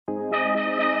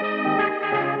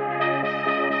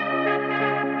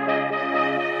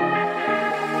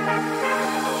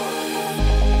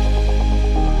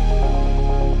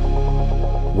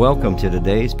Welcome to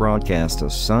today's broadcast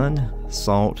of Sun,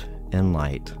 Salt, and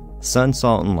Light. Sun,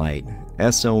 Salt, and Light,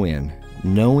 S-O-N,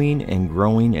 knowing and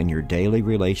growing in your daily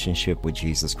relationship with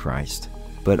Jesus Christ,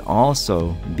 but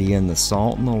also being the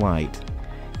salt and the light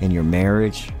in your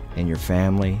marriage, in your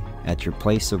family, at your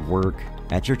place of work,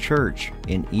 at your church,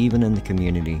 and even in the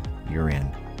community you're in.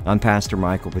 I'm Pastor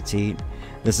Michael Petit.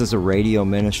 This is a radio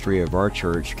ministry of our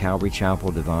church, Calvary Chapel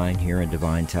Divine, here in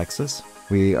Divine, Texas.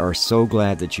 We are so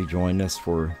glad that you joined us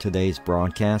for today's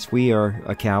broadcast. We are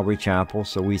a Calvary Chapel,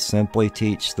 so we simply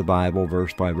teach the Bible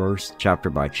verse by verse, chapter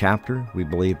by chapter. We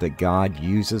believe that God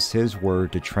uses His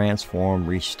Word to transform,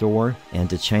 restore, and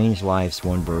to change lives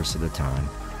one verse at a time.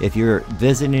 If you're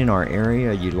visiting our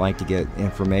area, you'd like to get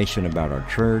information about our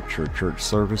church or church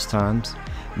service times,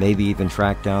 maybe even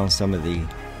track down some of the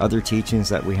other teachings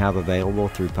that we have available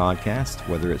through podcast,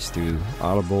 whether it's through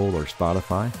Audible or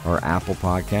Spotify or Apple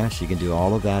Podcasts, you can do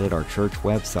all of that at our church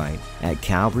website at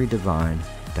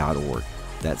calvarydivine.org.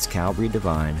 That's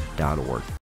calvarydivine.org.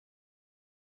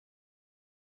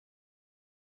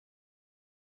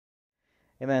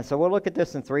 Amen. So we'll look at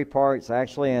this in three parts.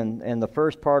 Actually, in the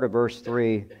first part of verse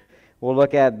 3, we'll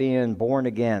look at being born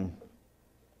again.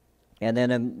 And then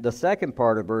in the second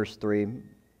part of verse 3,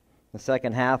 the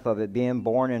second half of it, being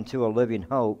born into a living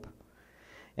hope.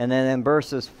 And then in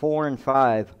verses 4 and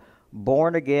 5,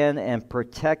 born again and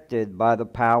protected by the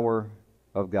power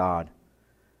of God.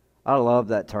 I love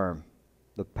that term,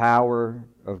 the power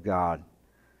of God.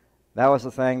 That was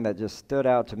the thing that just stood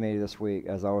out to me this week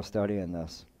as I was studying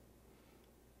this.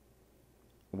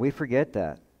 We forget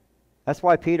that. That's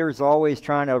why Peter's always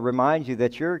trying to remind you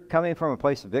that you're coming from a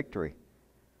place of victory.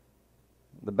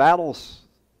 The battles,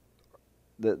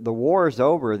 the war is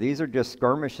over. These are just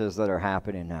skirmishes that are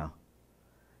happening now.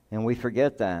 And we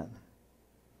forget that.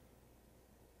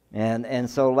 And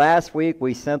so last week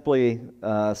we simply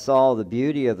saw the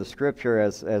beauty of the Scripture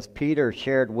as Peter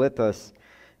shared with us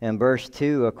in verse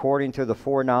 2, according to the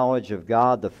foreknowledge of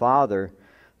God the Father,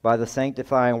 by the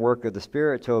sanctifying work of the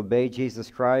Spirit, to obey Jesus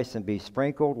Christ and be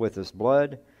sprinkled with His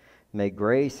blood, may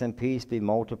grace and peace be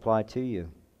multiplied to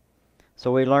you.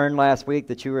 So we learned last week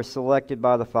that you were selected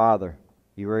by the Father.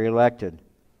 You were elected.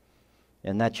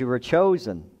 And that you were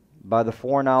chosen by the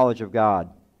foreknowledge of God.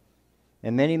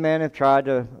 And many men have tried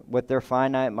to, with their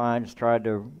finite minds, tried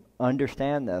to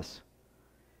understand this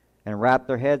and wrap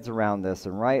their heads around this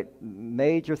and write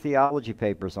major theology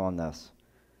papers on this.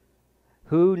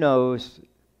 Who knows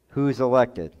who's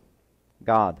elected?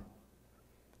 God.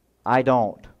 I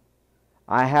don't.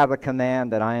 I have a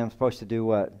command that I am supposed to do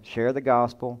what? Share the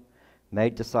gospel,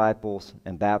 make disciples,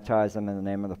 and baptize them in the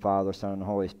name of the Father, Son, and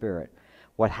Holy Spirit.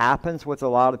 What happens with a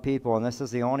lot of people, and this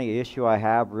is the only issue I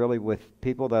have really with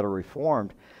people that are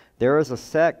Reformed, there is a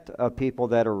sect of people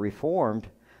that are Reformed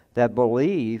that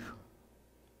believe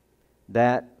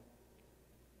that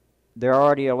they're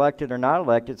already elected or not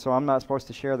elected, so I'm not supposed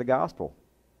to share the gospel.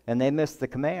 And they miss the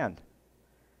command.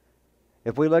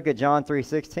 If we look at John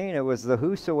 3:16, it was the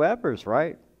whosoever's,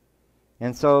 right?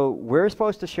 And so we're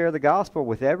supposed to share the gospel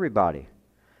with everybody.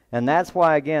 And that's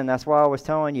why, again, that's why I was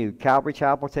telling you, Calvary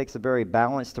Chapel takes a very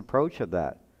balanced approach of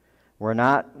that. We're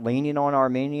not leaning on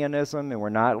Arminianism and we're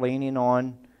not leaning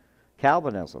on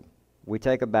Calvinism. We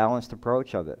take a balanced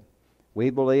approach of it.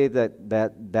 We believe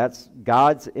that's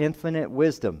God's infinite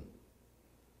wisdom.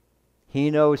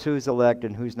 He knows who's elect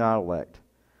and who's not elect.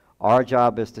 Our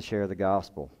job is to share the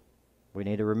gospel. We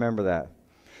need to remember that.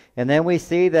 And then we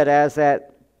see that as that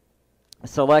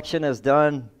selection is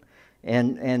done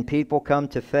and people come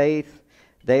to faith,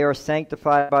 they are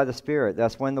sanctified by the Spirit.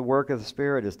 That's when the work of the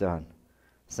Spirit is done.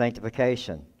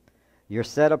 Sanctification. You're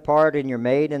set apart and you're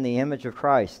made in the image of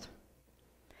Christ.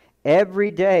 Every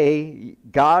day,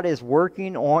 God is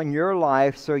working on your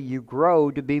life so you grow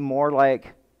to be more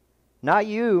like, not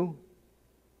you,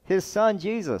 His Son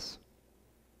Jesus.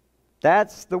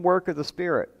 That's the work of the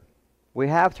Spirit. We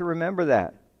have to remember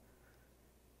that.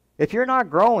 If you're not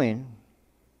growing,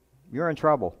 you're in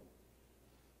trouble.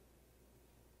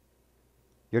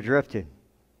 You're drifting.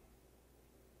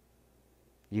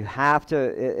 You have to,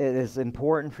 it is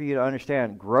important for you to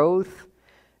understand growth.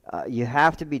 You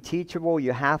have to be teachable.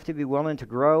 You have to be willing to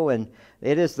grow. And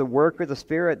it is the work of the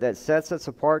Spirit that sets us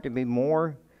apart to be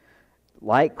more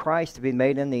like Christ, to be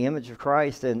made in the image of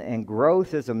Christ. And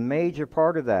growth is a major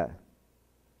part of that.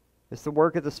 It's the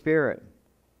work of the Spirit.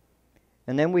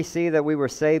 And then we see that we were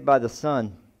saved by the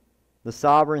Son, the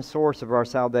sovereign source of our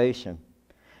salvation.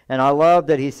 And I love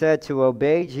that He said to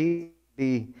obey Jesus,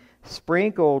 be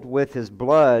sprinkled with His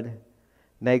blood,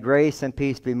 may grace and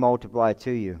peace be multiplied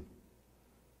to you.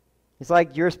 It's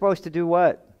like you're supposed to do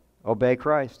what? Obey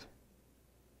Christ.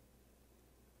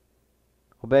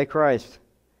 Obey Christ.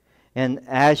 And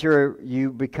as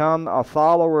you become a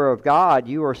follower of God,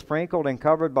 you are sprinkled and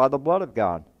covered by the blood of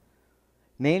God.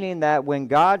 Meaning that when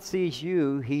God sees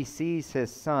you, He sees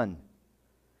His Son.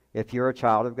 If you're a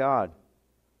child of God,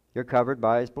 you're covered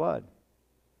by His blood.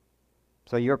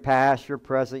 So your past, your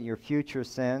present, your future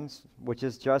sins, which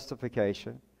is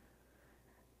justification,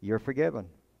 you're forgiven.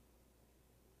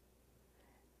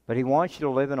 But He wants you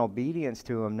to live in obedience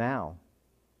to Him now.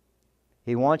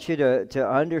 He wants you to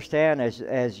understand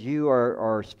as you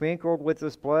are sprinkled with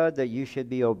this blood that you should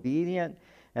be obedient.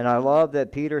 And I love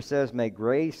that Peter says, may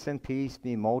grace and peace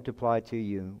be multiplied to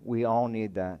you. We all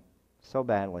need that so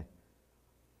badly.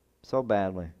 So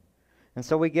badly. And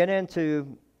so we get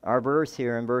into our verse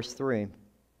here in verse 3.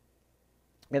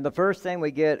 And the first thing we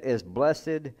get is,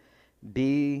 blessed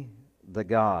be the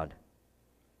God.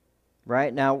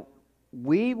 Right? Now,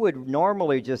 we would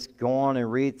normally just go on and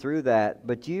read through that,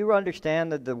 but do you understand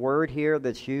that the word here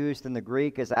that's used in the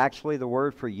Greek is actually the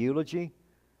word for eulogy?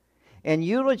 And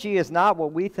eulogy is not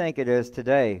what we think it is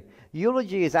today.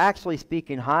 Eulogy is actually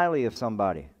speaking highly of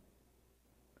somebody.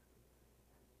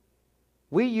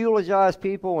 We eulogize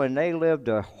people when they lived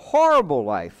a horrible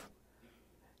life.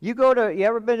 You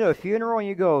ever been to a funeral and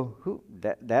you go,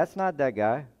 that's not that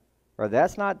guy, or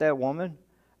that's not that woman.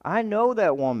 I know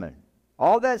that woman.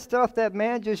 All that stuff that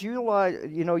man just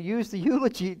used the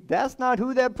eulogy, that's not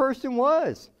who that person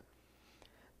was.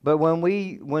 But when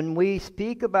we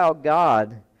speak about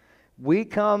God, we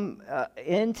come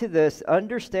into this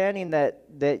understanding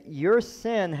that your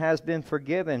sin has been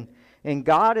forgiven, and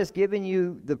God has given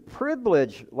you the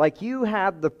privilege, like you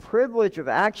have the privilege of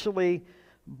actually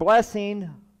blessing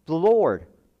the Lord.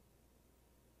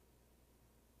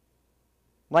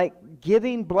 Like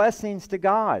giving blessings to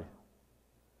God.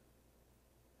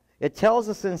 It tells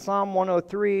us in Psalm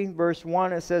 103, verse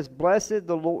 1, it says, bless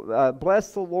the Lord,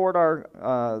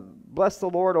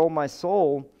 O my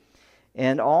soul,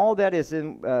 and all that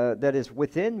is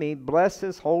within me, bless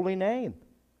His holy name.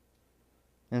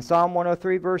 In Psalm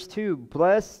 103, verse 2,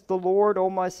 bless the Lord, O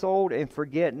my soul, and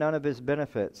forget none of His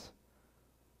benefits.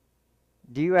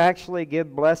 Do you actually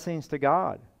give blessings to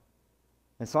God?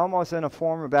 It's almost in a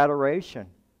form of adoration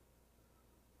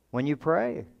when you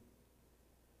pray.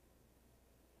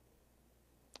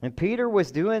 And Peter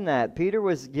was doing that. Peter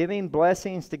was giving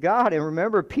blessings to God. And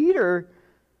remember, Peter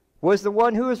was the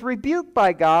one who was rebuked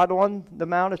by God on the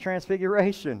Mount of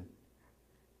Transfiguration.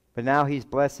 But now he's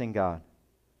blessing God.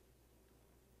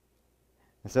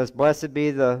 It says, blessed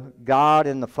be the God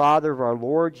and the Father of our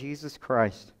Lord Jesus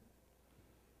Christ.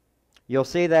 You'll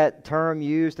see that term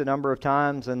used a number of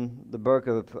times in the book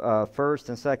of 1st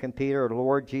and 2nd Peter,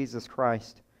 Lord Jesus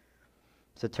Christ.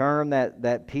 It's a term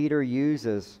that Peter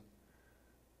uses,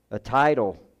 a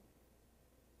title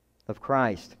of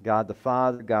Christ, God the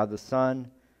Father, God the Son,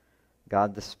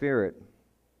 God the Spirit.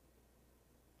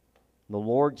 The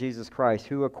Lord Jesus Christ,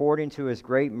 who according to His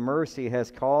great mercy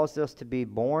has caused us to be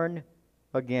born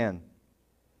again.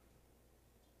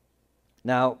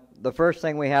 Now, the first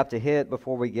thing we have to hit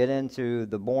before we get into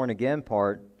the born again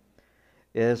part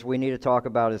is we need to talk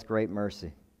about His great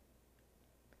mercy.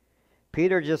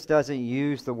 Peter just doesn't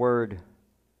use the word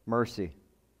mercy.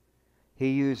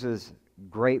 He uses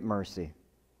great mercy.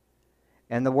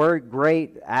 And the word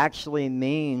great actually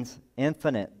means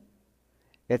infinite.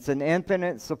 It's an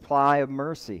infinite supply of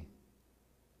mercy.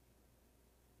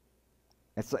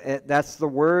 That's the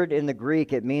word in the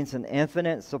Greek. It means an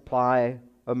infinite supply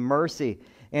of mercy.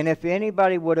 And if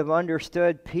anybody would have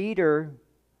understood Peter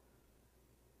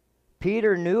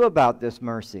knew about this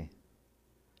mercy.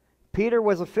 Peter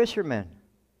was a fisherman.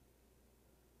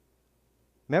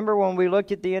 Remember when we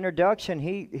looked at the introduction,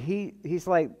 he's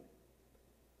like,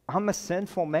 I'm a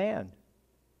sinful man.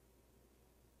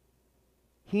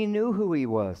 He knew who he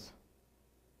was.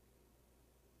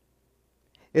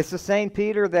 It's the same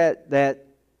Peter that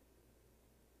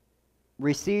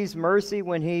receives mercy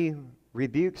when he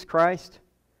rebukes Christ.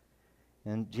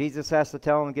 And Jesus has to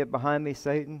tell him, get behind me,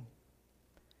 Satan.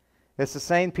 It's the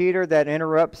same Peter that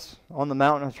interrupts on the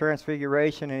mountain of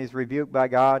transfiguration and he's rebuked by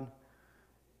God.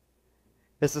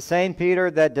 It's the same Peter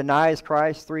that denies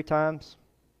Christ 3 times.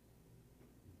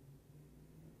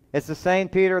 It's the same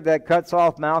Peter that cuts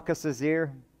off Malchus's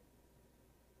ear.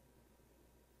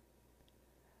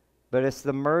 But it's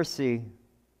the mercy,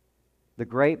 the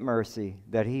great mercy,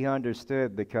 that he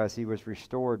understood because he was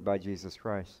restored by Jesus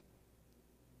Christ.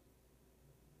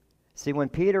 See, when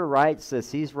Peter writes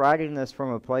this, he's writing this from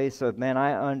a place of, man,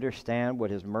 I understand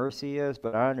what His mercy is,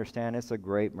 but I understand it's a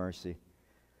great mercy.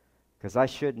 Because I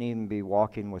shouldn't even be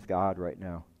walking with God right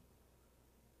now.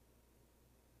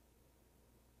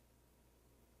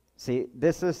 See,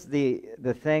 this is the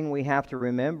thing we have to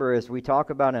remember as we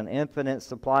talk about an infinite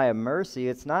supply of mercy.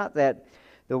 It's not that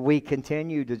we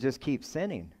continue to just keep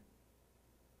sinning.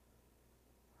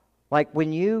 Like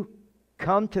when you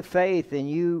come to faith and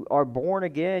you are born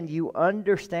again, you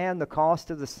understand the cost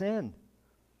of the sin.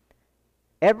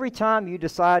 Every time you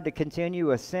decide to continue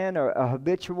a sin or a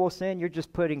habitual sin, you're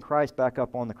just putting Christ back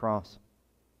up on the cross.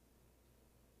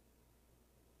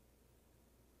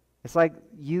 It's like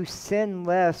you sin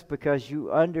less because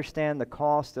you understand the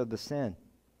cost of the sin.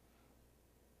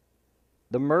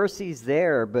 The mercy's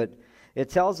there, but it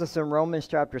tells us in Romans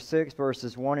chapter 6,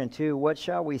 verses 1 and 2, what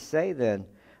shall we say then?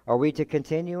 Are we to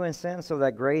continue in sin so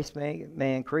that grace may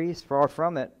increase? Far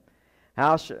from it.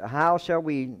 How shall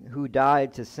we who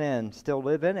died to sin still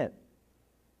live in it?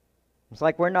 It's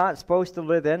like we're not supposed to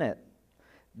live in it.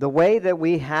 The way that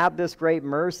we have this great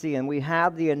mercy and we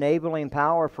have the enabling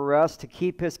power for us to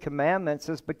keep His commandments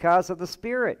is because of the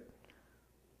Spirit.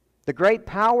 The great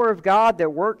power of God that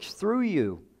works through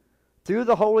you, through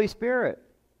the Holy Spirit.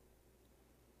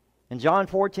 In John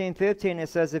 14:15 it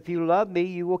says, if you love me,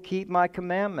 you will keep my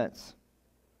commandments.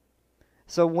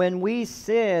 So when we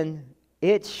sin,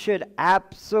 it should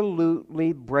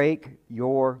absolutely break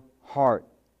your heart.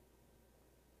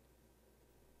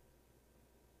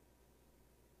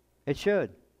 It should.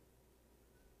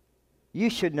 You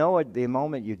should know it the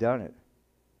moment you've done it.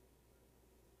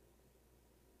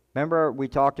 Remember we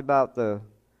talked about the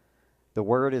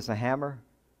word is a hammer?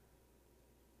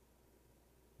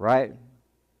 Right?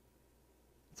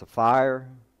 It's a fire.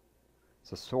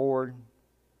 It's a sword.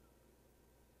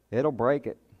 It'll break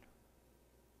it.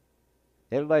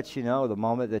 It'll let you know the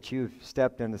moment that you've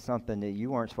stepped into something that you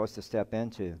weren't supposed to step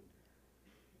into.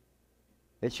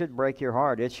 It should break your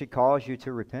heart. It should cause you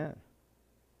to repent.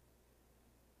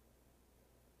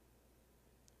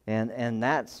 And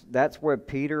that's where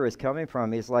Peter is coming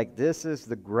from. He's like, this is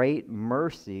the great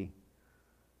mercy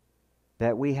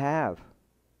that we have.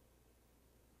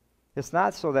 It's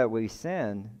not so that we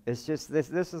sin. It's just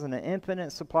this is an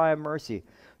infinite supply of mercy.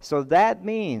 So that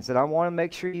means, and I want to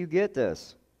make sure you get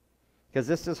this, because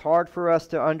this is hard for us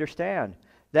to understand.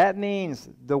 That means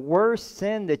the worst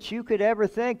sin that you could ever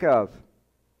think of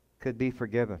could be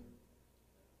forgiven.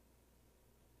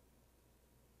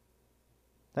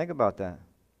 Think about that.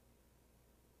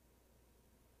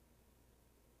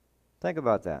 Think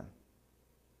about that.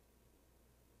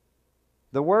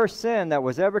 The worst sin that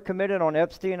was ever committed on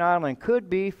Epstein Island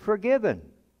could be forgiven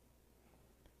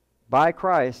by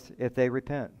Christ if they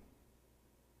repent.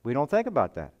 We don't think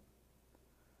about that.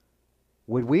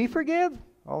 Would we forgive?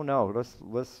 Oh no,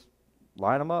 let's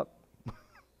line them up.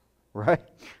 Right?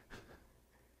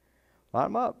 Line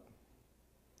them up.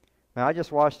 Now, I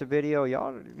just watched a video.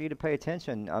 Y'all need to pay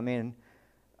attention. I mean,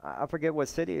 I forget what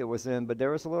city it was in, but there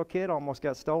was a little kid almost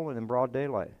got stolen in broad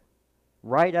daylight.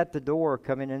 Right at the door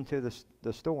coming into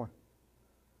the store.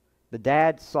 The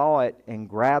dad saw it and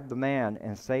grabbed the man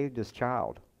and saved his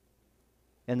child.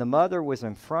 And the mother was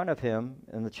in front of him,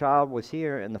 and the child was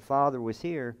here, and the father was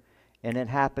here, and it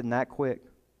happened that quick.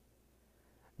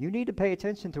 You need to pay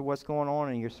attention to what's going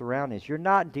on in your surroundings. You're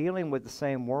not dealing with the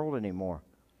same world anymore.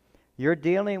 You're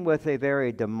dealing with a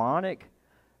very demonic,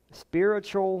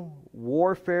 spiritual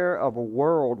warfare of a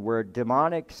world where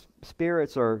demonic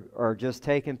spirits are just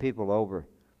taking people over.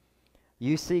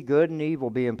 You see good and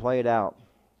evil being played out.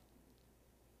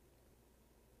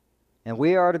 And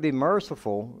we are to be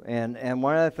merciful. And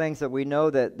one of the things that we know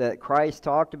that Christ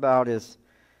talked about is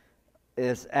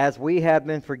as we have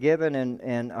been forgiven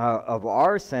and of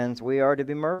our sins, we are to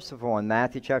be merciful. In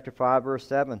Matthew chapter 5, verse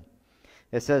 7,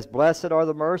 it says, blessed are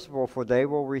the merciful, for they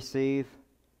will receive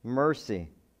mercy.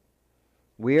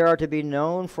 We are to be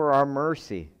known for our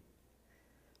mercy,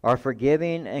 our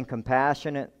forgiving and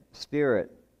compassionate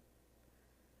spirit.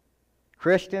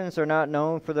 Christians are not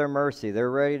known for their mercy.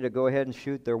 They're ready to go ahead and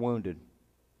shoot their wounded.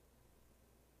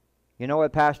 You know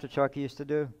what Pastor Chuck used to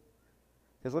do?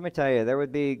 Because let me tell you, there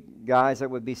would be guys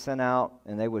that would be sent out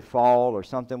and they would fall or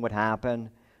something would happen.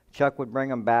 Chuck would bring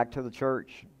them back to the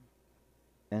church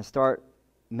and start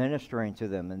ministering to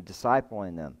them and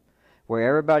discipling them, where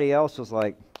everybody else was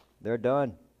like, they're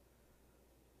done.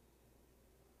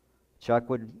 Chuck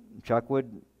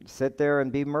would sit there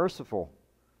and be merciful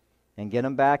and get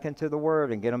them back into the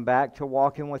Word and get them back to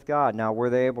walking with God. Now, were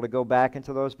they able to go back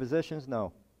into those positions?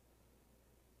 No.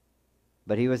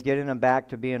 But he was getting them back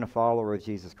to being a follower of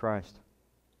Jesus Christ.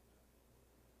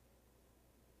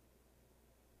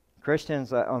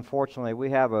 Christians, unfortunately,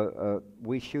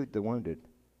 we shoot the wounded.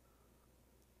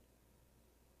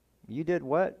 You did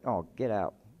what? Oh, get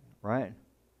out, right?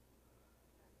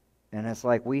 And it's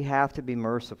like we have to be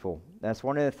merciful. That's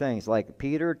one of the things. Like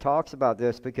Peter talks about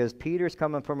this because Peter's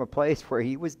coming from a place where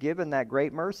he was given that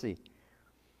great mercy.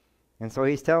 And so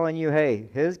he's telling you, hey,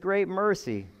 his great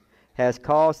mercy has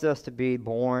caused us to be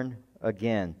born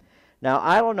again. Now,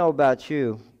 I don't know about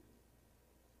you,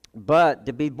 but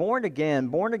to be born again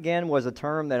was a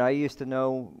term that I used to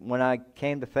know when I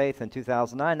came to faith in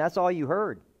 2009. That's all you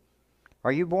heard.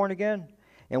 Are you born again?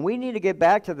 And we need to get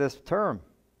back to this term.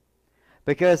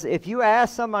 Because if you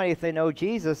ask somebody if they know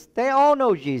Jesus, they all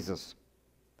know Jesus.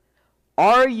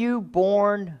 Are you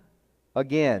born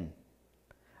again?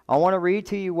 I want to read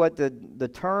to you what the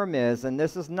term is, and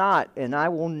this is not, and I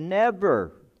will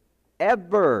never,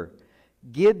 ever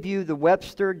give you the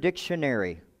Webster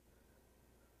Dictionary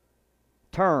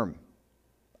term.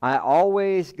 I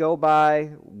always go by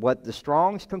what the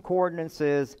Strong's Concordance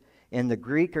is in the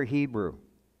Greek or Hebrew.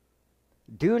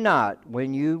 Do not,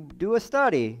 when you do a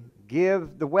study,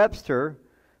 give the Webster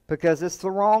because it's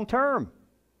the wrong term.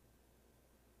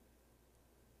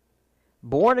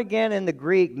 Born again in the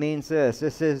Greek means this.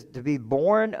 This is to be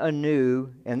born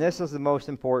anew, and this is the most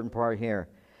important part here.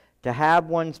 To have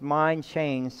one's mind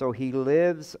changed so he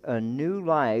lives a new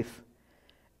life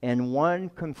and one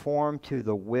conformed to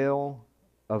the will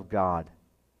of God.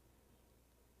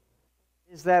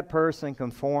 Is that person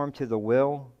conformed to the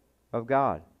will of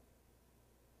God?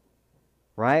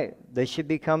 Right? They should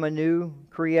become a new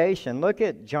creation. Look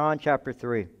at John chapter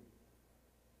 3.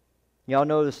 Y'all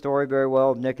know the story very well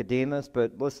of Nicodemus,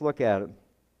 but let's look at it.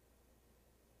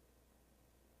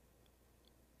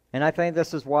 And I think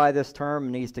this is why this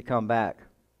term needs to come back.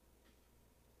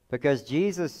 Because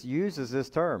Jesus uses this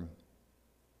term.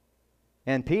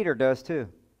 And Peter does too.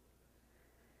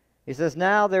 He says,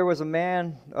 now there was a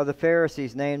man of the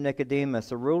Pharisees named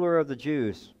Nicodemus, a ruler of the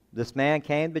Jews. This man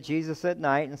came to Jesus at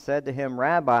night and said to him,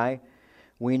 Rabbi,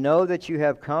 we know that you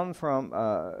have come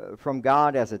from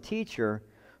God as a teacher,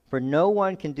 for no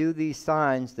one can do these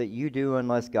signs that you do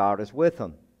unless God is with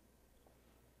him.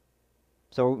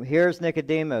 So here's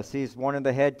Nicodemus. He's one of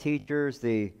the head teachers,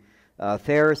 the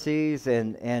Pharisees,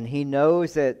 and he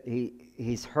knows that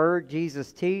he's heard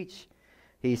Jesus teach.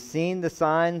 He's seen the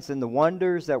signs and the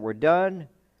wonders that were done,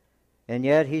 and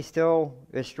yet he still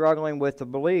is struggling with the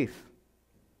belief.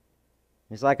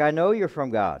 He's like, I know you're from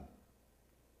God.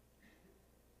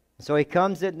 So he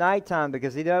comes at nighttime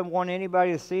because he doesn't want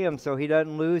anybody to see him so he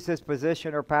doesn't lose his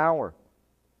position or power.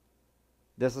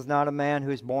 This is not a man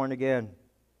who's born again.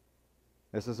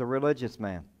 This is a religious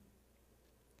man.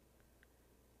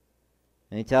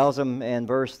 And he tells him in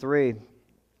verse 3,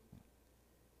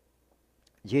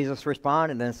 Jesus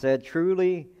responded and said,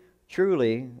 truly,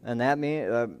 truly, and that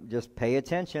means just pay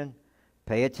attention.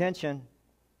 Pay attention.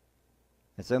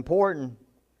 It's important.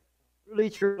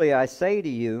 Truly, truly, I say to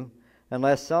you,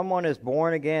 unless someone is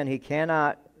born again, he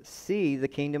cannot see the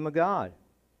kingdom of God.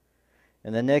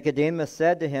 And then Nicodemus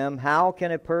said to him, how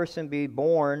can a person be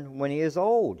born when he is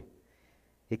old?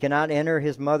 He cannot enter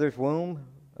his mother's womb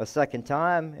a second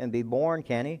time and be born,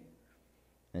 can he?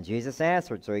 And Jesus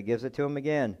answered, so he gives it to him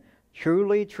again.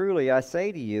 Truly, truly, I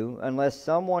say to you, unless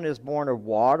someone is born of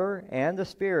water and the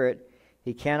Spirit,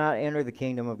 he cannot enter the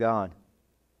kingdom of God.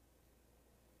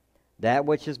 That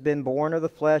which has been born of the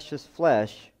flesh is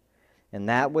flesh, and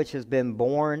that which has been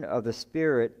born of the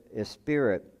Spirit is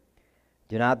spirit.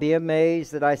 Do not be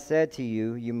amazed that I said to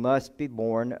you, you must be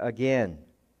born again.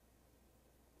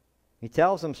 He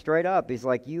tells them straight up, he's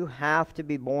like, you have to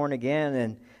be born again.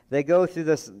 And they go through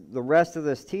the rest of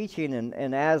this teaching,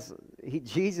 and as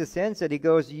Jesus ends it, he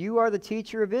goes, you are the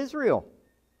teacher of Israel.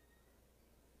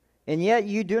 And yet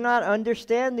you do not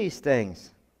understand these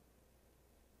things.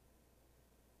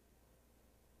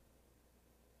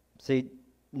 See,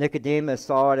 Nicodemus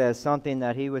saw it as something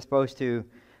that he was supposed to,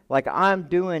 like, I'm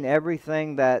doing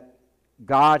everything that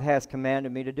God has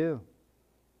commanded me to do.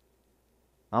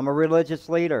 I'm a religious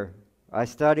leader. I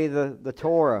study the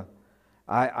Torah.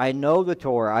 I know the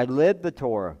Torah. I live the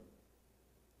Torah.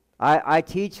 I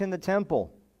teach in the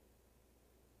temple.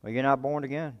 Well, you're not born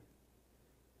again.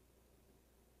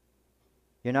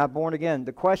 You're not born again.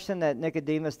 The question that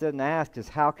Nicodemus didn't ask is,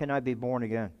 how can I be born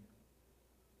again?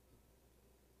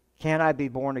 Can I be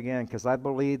born again? Because I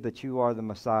believe that you are the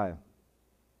Messiah.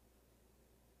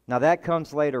 Now that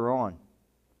comes later on.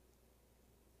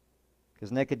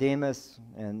 Because Nicodemus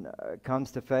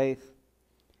comes to faith.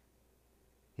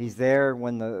 He's there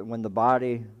when the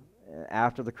body,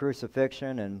 after the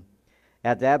crucifixion, and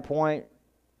at that point,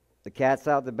 the cat's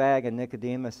out of the bag, and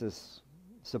Nicodemus is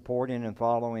supporting and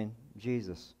following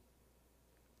Jesus.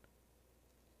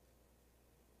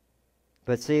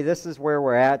 But see, this is where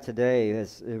we're at today,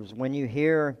 is when you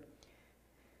hear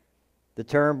The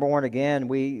term born again,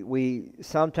 we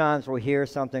sometimes will hear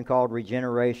something called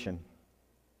regeneration.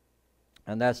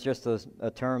 And that's just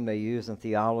a term they use in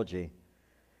theology.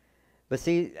 But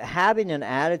see, having an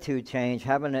attitude change,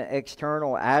 having an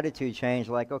external attitude change,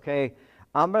 like, okay,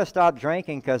 I'm going to stop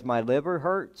drinking because my liver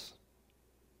hurts,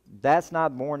 that's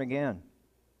not born again.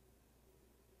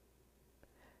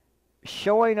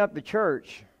 Showing up to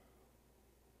church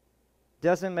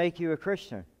doesn't make you a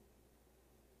Christian.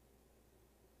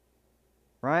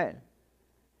 Right?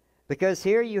 Because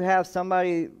here you have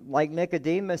somebody like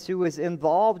Nicodemus who was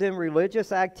involved in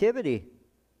religious activity,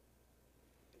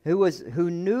 who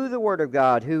knew the Word of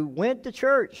God, who went to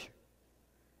church,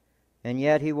 and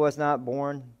yet he was not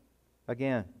born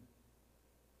again.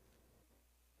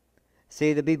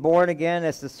 See, to be born again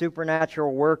is the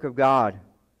supernatural work of God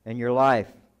in your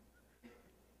life.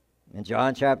 In 1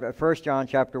 John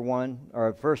chapter 1,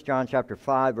 or 1 John chapter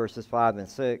 5, verses 5 and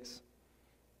 6,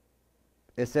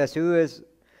 it says, Who is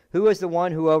the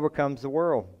one who overcomes the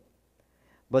world?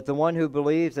 But the one who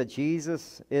believes that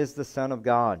Jesus is the Son of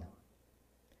God.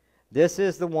 This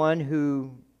is the one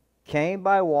who came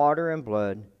by water and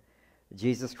blood,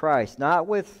 Jesus Christ. Not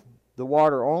with the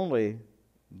water only,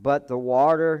 but the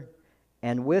water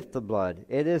and with the blood.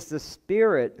 It is the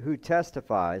Spirit who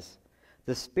testifies.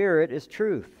 The Spirit is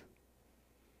truth.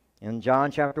 In John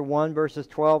chapter 1, verses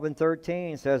 12 and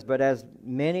 13, it says, But as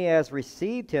many as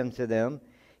received him to them,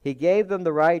 he gave them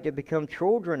the right to become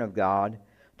children of God,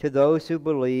 to those who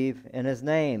believe in his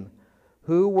name,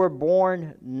 who were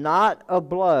born not of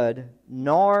blood,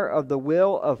 nor of the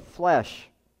will of flesh.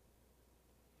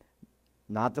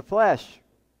 Not the flesh.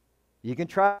 You can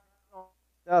try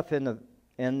stuff in the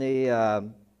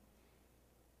I'm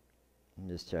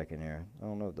just checking here. I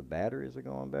don't know if the batteries are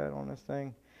going bad on this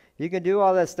thing. You can do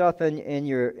all that stuff in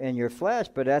your flesh,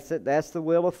 but that's the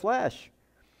will of flesh.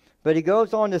 But he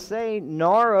goes on to say,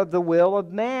 nor of the will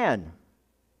of man,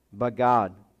 but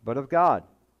of God.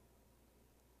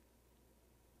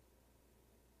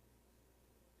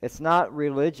 It's not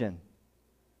religion.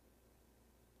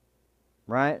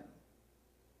 Right?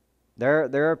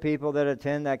 There are people that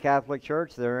attend that Catholic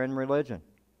church that are in religion.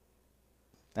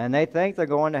 And they think they're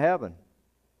going to heaven.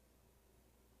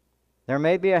 There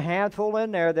may be a handful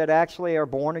in there that actually are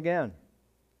born again.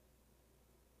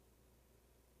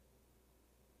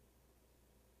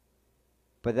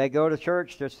 But they go to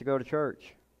church just to go to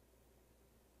church.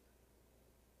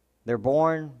 They're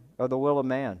born of the will of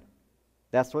man.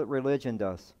 That's what religion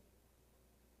does.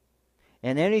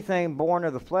 And anything born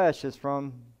of the flesh is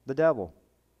from the devil.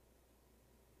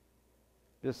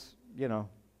 Just,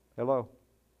 hello.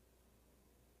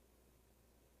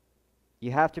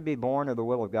 You have to be born of the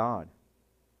will of God.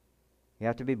 You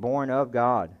have to be born of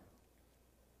God.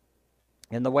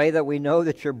 And the way that we know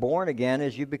that you're born again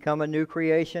is you become a new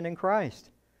creation in Christ.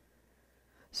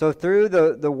 So through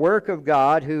the work of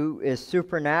God, who is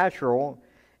supernatural,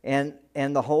 and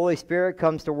the Holy Spirit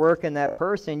comes to work in that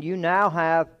person, you now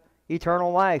have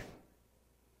eternal life.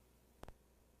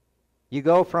 You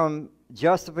go from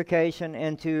justification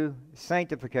into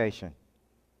sanctification.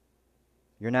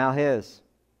 You're now His.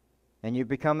 And you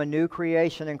become a new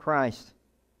creation in Christ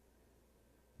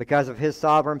because of His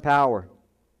sovereign power.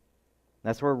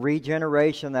 That's where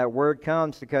regeneration, that word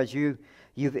comes, because you've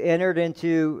entered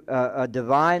into a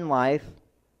divine life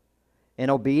in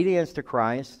obedience to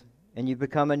Christ, and you've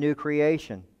become a new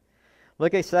creation.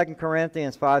 Look at 2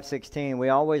 Corinthians 5:16. We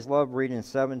always love reading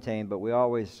 17, but we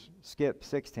always skip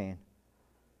 16.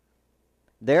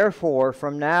 Therefore,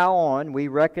 from now on, we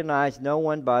recognize no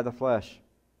one by the flesh.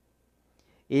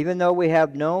 Even though we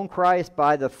have known Christ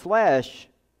by the flesh,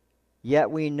 yet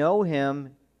we know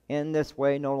Him in this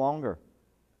way no longer.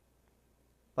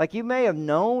 Like, you may have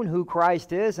known who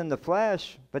Christ is in the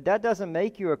flesh, but that doesn't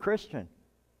make you a Christian.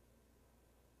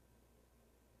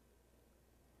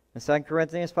 In 2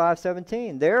 Corinthians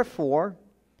 5:17, therefore,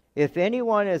 if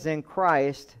anyone is in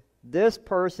Christ, this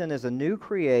person is a new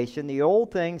creation. The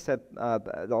old things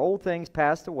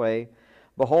passed away.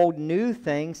 Behold, new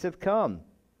things have come.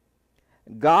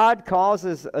 God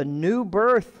causes a new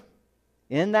birth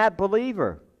in that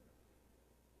believer.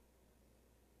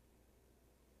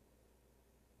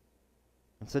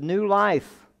 It's a new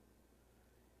life.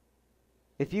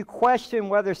 If you question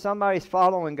whether somebody's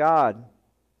following God,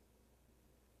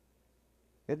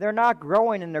 if they're not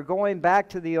growing and they're going back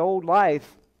to the old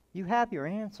life, you have your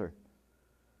answer.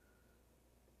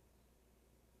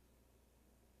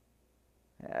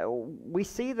 We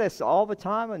see this all the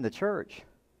time in the church.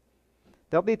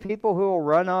 There'll be people who will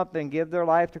run up and give their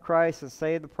life to Christ and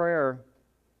say the prayer.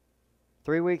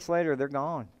 3 weeks later, they're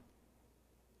gone.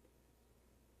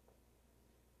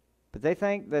 But they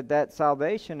think that that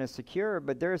salvation is secure,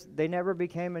 but they never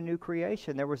became a new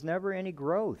creation. There was never any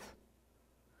growth.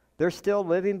 They're still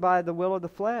living by the will of the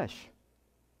flesh.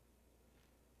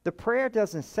 The prayer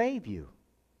doesn't save you.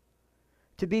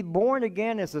 To be born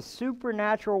again is a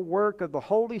supernatural work of the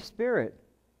Holy Spirit.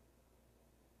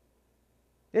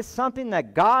 It's something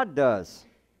that God does.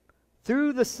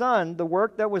 Through the Son, the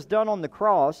work that was done on the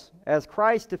cross, as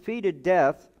Christ defeated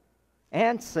death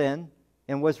and sin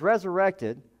and was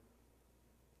resurrected,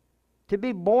 to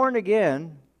be born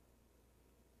again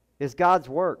is God's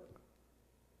work.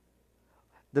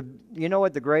 You know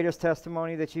what the greatest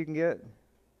testimony that you can get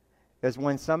is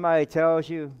when somebody tells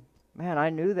you, man, I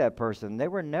knew that person. They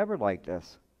were never like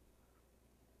this.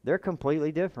 They're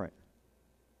completely different.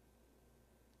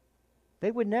 They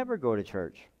would never go to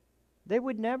church. They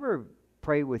would never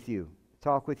pray with you,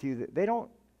 talk with you.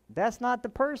 That's not the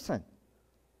person.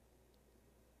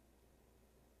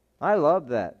 I love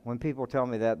that when people tell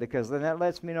me that, because then that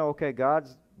lets me know, okay,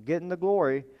 God's getting the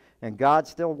glory and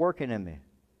God's still working in me.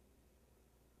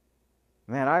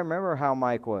 Man, I remember how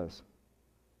Mike was.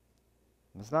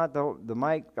 It's not the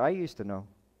Mike I used to know.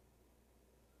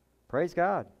 Praise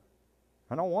God.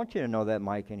 I don't want you to know that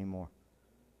Mike anymore.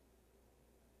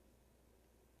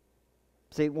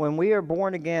 See, when we are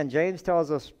born again, James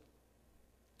tells us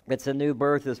it's a new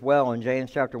birth as well. In James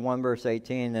chapter 1, verse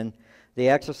 18, and the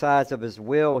exercise of his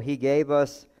will, he gave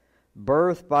us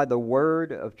birth by the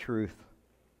word of truth.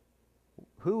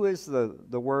 Who is the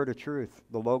word of truth?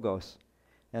 The Logos.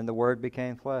 And the word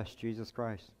became flesh, Jesus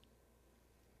Christ.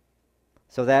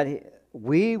 So that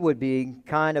we would be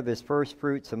kind of his first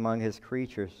fruits among his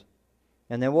creatures.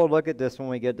 And then we'll look at this when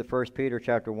we get to 1 Peter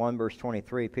chapter 1, verse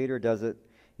 23. Peter does it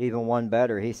even one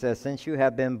better. He says, since you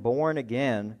have been born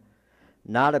again,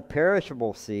 not a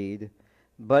perishable seed,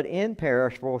 but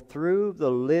imperishable through the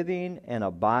living and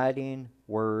abiding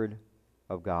Word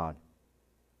of God.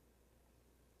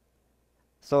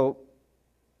 So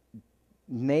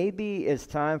maybe it's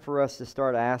time for us to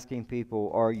start asking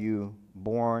people, are you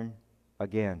born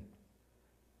again?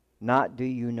 Not, do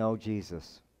you know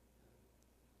Jesus?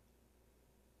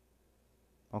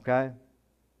 Okay?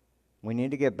 We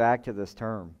need to get back to this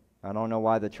term. I don't know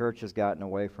why the church has gotten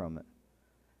away from it.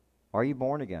 Are you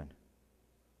born again?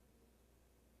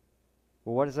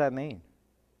 Well, what does that mean?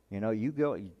 You know,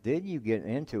 did you get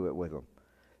into it with them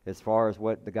as far as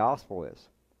what the gospel is?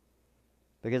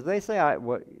 Because they say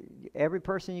every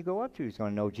person you go up to is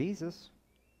going to know Jesus.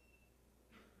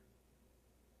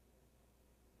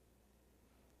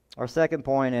 Our second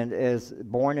point is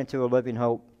born into a living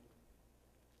hope.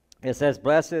 It says,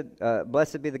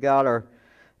 blessed be the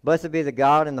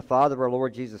God and the Father of our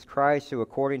Lord Jesus Christ, who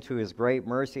according to his great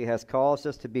mercy has caused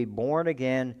us to be born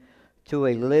again to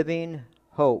a living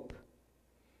hope.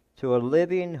 To a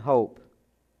living hope.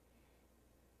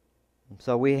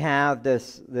 So we have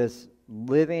this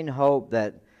living hope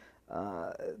that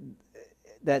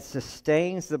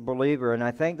sustains the believer. And I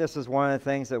think this is one of the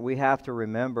things that we have to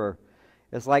remember.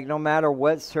 It's like no matter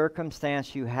what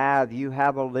circumstance you have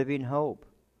a living hope.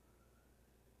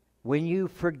 When you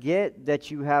forget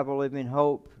that you have a living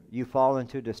hope, you fall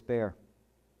into despair.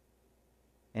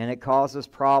 And it causes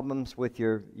problems with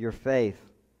your faith.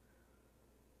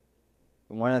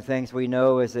 One of the things we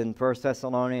know is in 1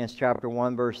 Thessalonians chapter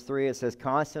 1, verse 3, it says,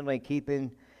 constantly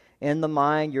keeping in the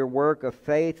mind your work of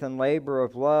faith and labor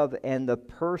of love and the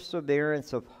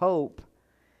perseverance of hope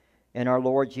in our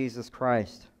Lord Jesus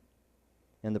Christ,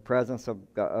 in the presence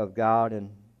of God and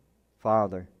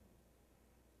Father.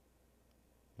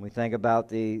 We think about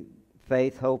the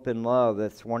faith, hope, and love.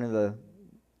 That's one of the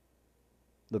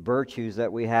virtues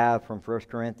that we have from 1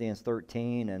 Corinthians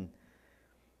 13. And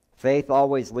faith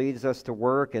always leads us to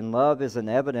work, and love is an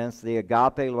evidence. The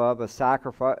agape love, a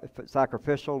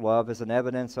sacrificial love, is an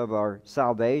evidence of our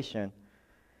salvation.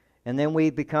 And then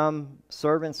we become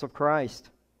servants of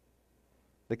Christ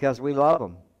because we love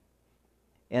Him.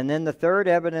 And then the third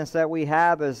evidence that we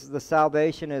have is the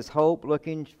salvation is hope,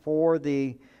 looking for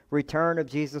the return of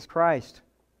Jesus Christ.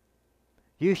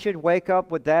 You should wake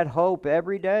up with that hope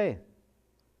every day.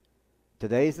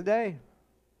 Today's the day.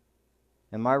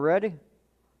 Am I ready?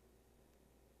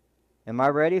 Am I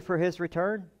ready for His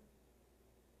return?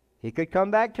 He could come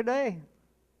back today.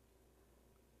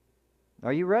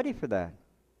 Are you ready for that?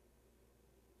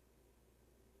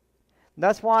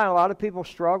 That's why a lot of people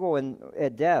struggle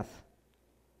at death.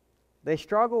 They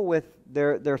struggle with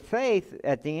their faith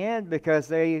at the end because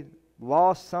they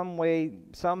lost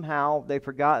somehow they've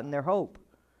forgotten their hope,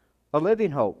 a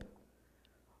living hope.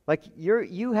 Like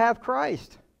you have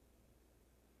Christ.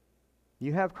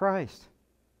 You have Christ.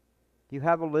 You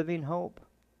have a living hope.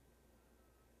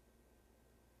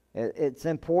 It's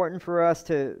important for us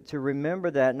to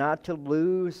remember that, not to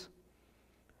lose.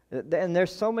 And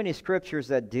there's so many scriptures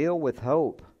that deal with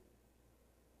hope.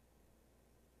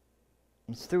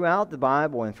 It's throughout the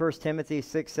Bible. In 1 Timothy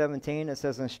 6:17, it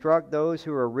says, "Instruct those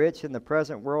who are rich in the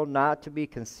present world not to be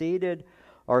conceited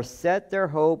or set their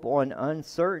hope on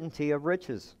uncertainty of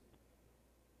riches,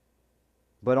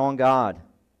 but on God,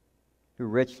 who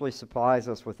richly supplies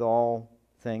us with all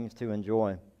things to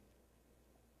enjoy."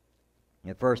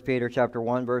 In 1 Peter chapter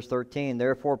 1, verse 13,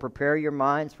 "Therefore prepare your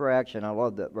minds for action." I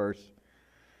love that verse.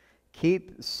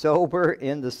 "Keep sober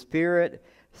in the Spirit.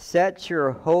 Set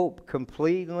your hope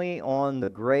completely on the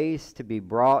grace to be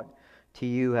brought to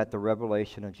you at the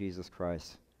revelation of Jesus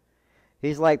Christ."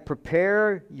 He's like,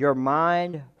 prepare your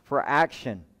mind for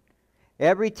action.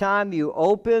 Every time you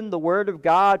open the Word of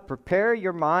God, prepare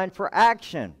your mind for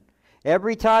action.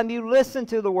 Every time you listen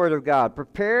to the Word of God,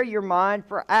 prepare your mind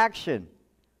for action.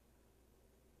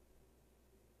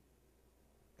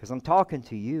 Because I'm talking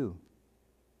to you.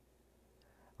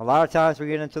 A lot of times we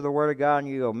get into the Word of God and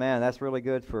you go, man, that's really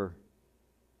good for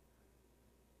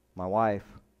my wife.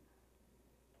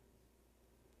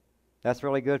 That's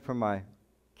really good for my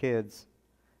kids.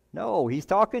 No, he's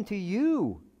talking to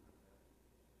you.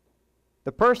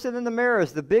 The person in the mirror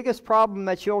is the biggest problem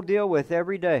that you'll deal with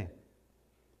every day.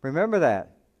 Remember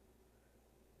that.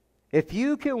 If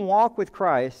you can walk with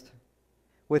Christ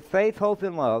with faith, hope,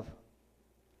 and love,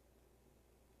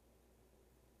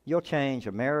 you'll change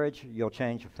a marriage, you'll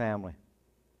change a family.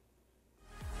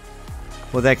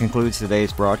 Well, that concludes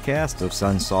today's broadcast of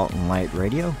Sun, Salt, and Light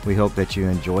Radio. We hope that you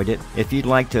enjoyed it. If you'd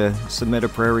like to submit a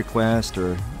prayer request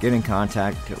or get in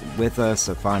contact with us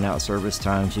or find out service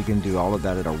times, you can do all of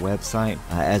that at our website,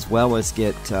 as well as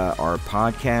get our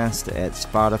podcast at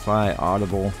Spotify,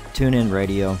 Audible, TuneIn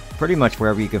Radio. Pretty much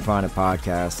wherever you can find a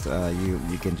podcast,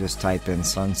 you can just type in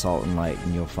Sun, Salt, and Light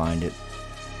and you'll find it.